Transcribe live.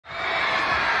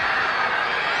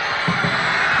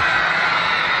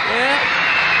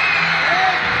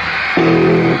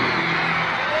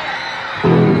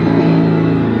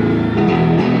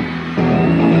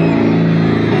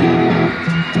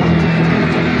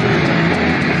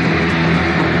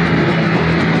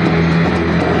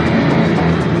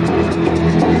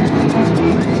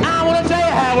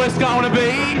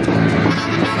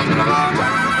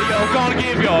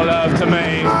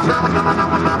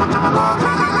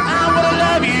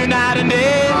morning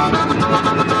day.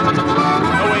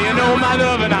 Well, you know my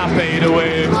love and I fade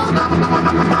away. You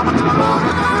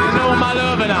know my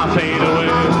love and I fade away.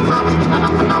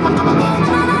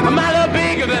 My love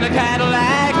bigger than a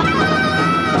Cadillac.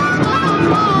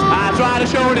 I try to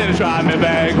show it and drive me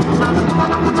back.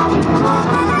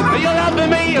 Your love for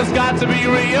me has got to be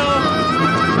real.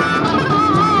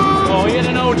 Oh, you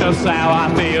don't know just how I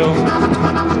feel.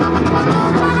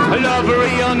 Love for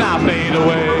real, now fade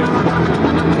away.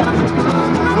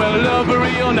 Well, love for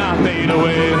real, now fade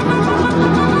away.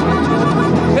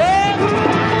 Hey!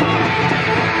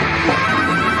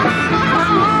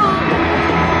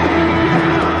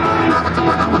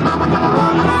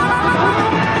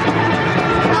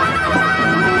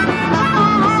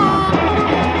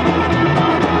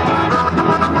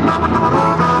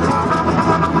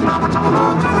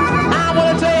 I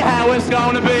wanna tell you how it's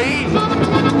gonna be.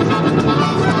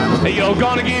 You're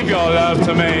gonna give your love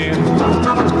to me.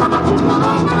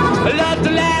 Love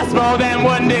to last more than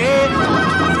one day.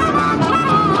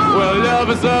 Well, love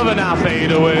is love and I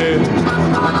fade away.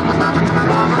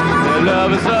 Well,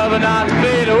 love is love and I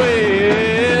fade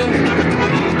away.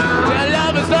 Well,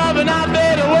 love is love and I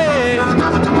fade away.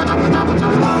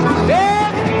 Yeah.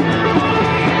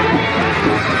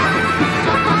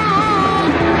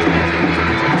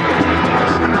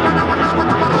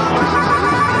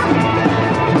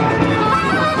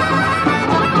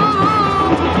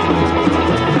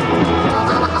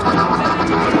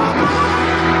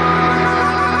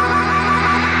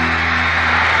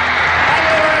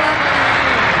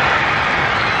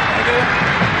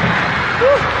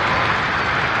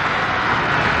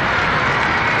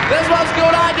 This one's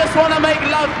called I Just Wanna Make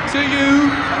Love to You.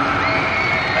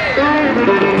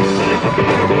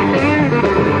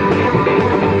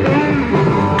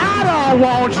 I don't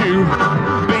want you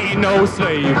be no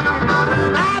slave.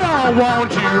 I don't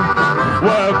want you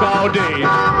work all day.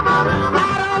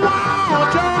 I don't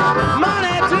want your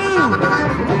money too.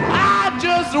 I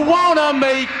just wanna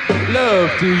make love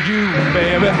to you,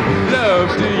 baby. Love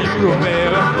to you,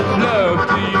 baby. Love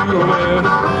to you, baby.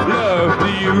 Love to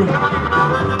you.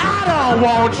 I don't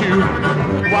want you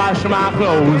wash my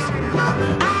clothes.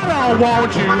 I don't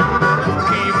want you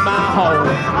keep my home.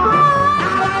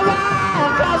 I don't want,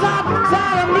 'cause I'm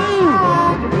sad and blue.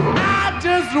 I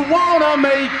just wanna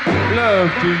make love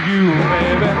to you,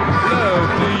 baby. Love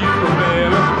to you,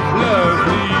 baby. Love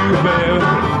to you, baby.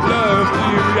 Love to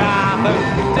you. I can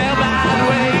tell by the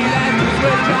way that you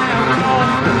switch hands on.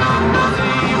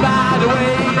 See by the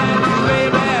way that you play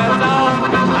best on.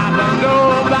 I can know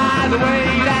by the way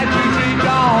that you treat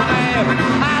your man.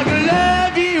 I can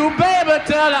love you, baby,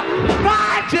 till I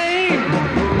fighting.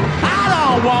 I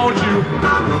don't want you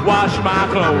wash my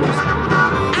clothes.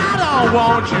 I don't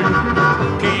want you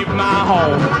keep my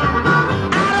home.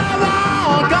 I don't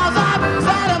want, 'cause I'm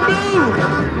sad and blue.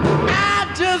 I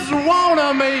just wanna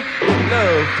make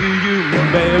love to you,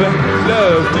 baby.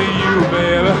 Love to you,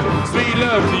 baby. Sweet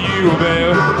love to you,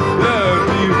 baby. Love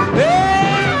to you. Hey!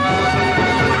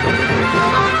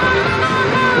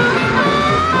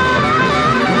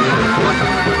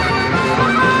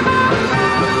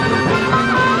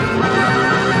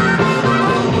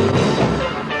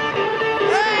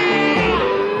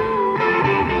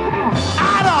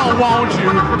 I don't want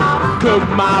you cook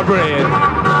my bread.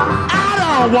 I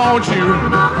don't want you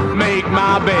make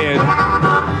my bed.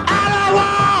 I don't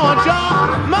want your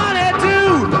money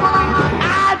too.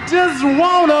 I just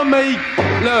wanna make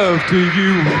love to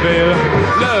you, baby.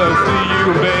 Love to you,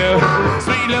 baby.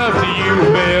 Sweet love to you,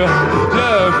 baby.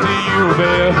 Love to you,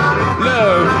 baby.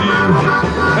 Love to you.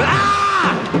 And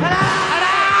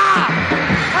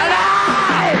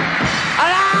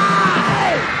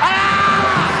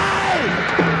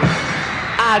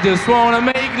I just wanna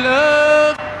make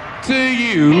love to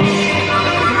you.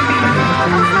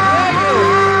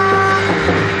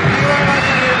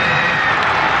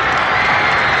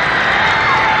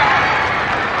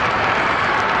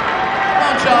 Come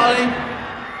on, Charlie.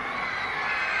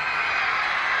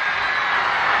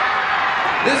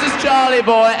 This is Charlie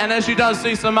Boy, and as you don't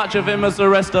see so much of him as the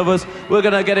rest of us, we're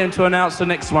gonna get him to announce the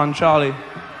next one. Charlie.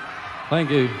 Thank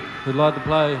you. We'd like to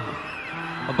play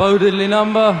a Bo Diddley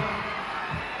number.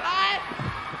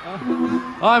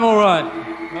 I'm all right.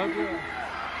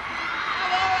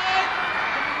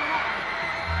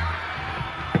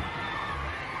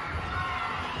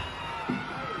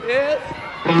 Yes.